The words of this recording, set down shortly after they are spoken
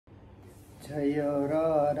Jaya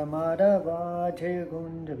Radha Madhava Jaya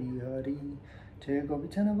Kunda Vihari Jaya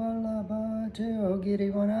Gopichana Vallabha Jaya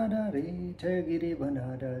Girivanadari Jaya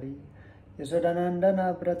Girivanadari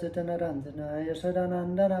Yasodanandana Pratatana Ranjana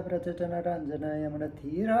Yasodanandana Pratatana Ranjana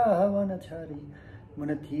Yamunathira Havanachari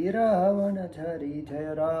Munathira Havanachari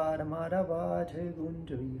Jaya Radha Madhava Jaya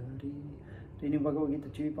Kunda Vihari. Reading Bhagavad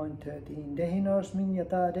Gita 3.13 Dehinosmin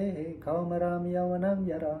yata dehe kaumaram yavanam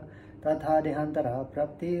yara tatha dehantara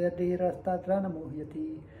praptirastatra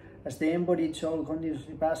namuhyati. As the embodied soul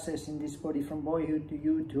continuously passes in this body from boyhood to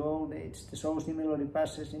youth to old age, the soul similarly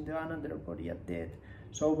passes into another body at death.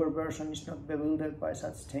 Sober person is not bewildered by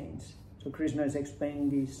such change. So Krishna is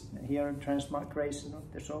explaining this here, transmigration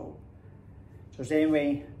of the soul. So same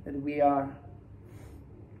way that we are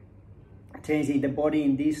changing the body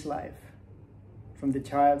in this life, from the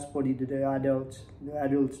child's body to the adults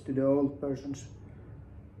to the old person's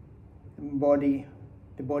body.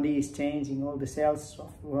 The body is changing, all the cells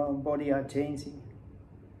of the body are changing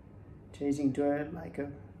to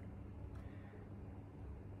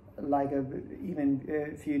even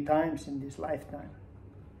a few times in this lifetime.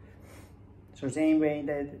 So same way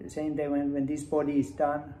when this body is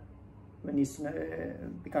done, when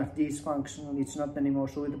it becomes dysfunctional, it's not anymore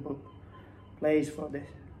suitable place for the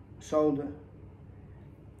soul to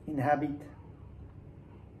inhabit.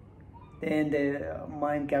 Then the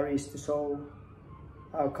mind carries the soul,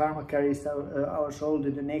 our karma carries our soul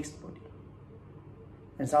to the next body.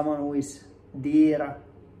 And someone who is dhira,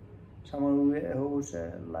 someone who's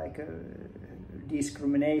like a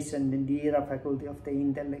discrimination, the dhira faculty of the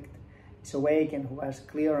intellect is awakened, who has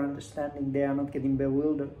clear understanding, they are not getting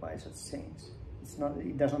bewildered by such things.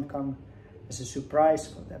 It doesn't come as a surprise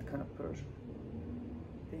for that kind of person.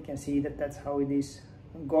 They can see that that's how it is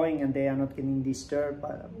going, and they are not getting disturbed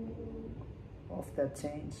of that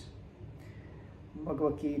change.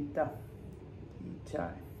 Bhagavad Gita.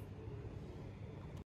 Jai.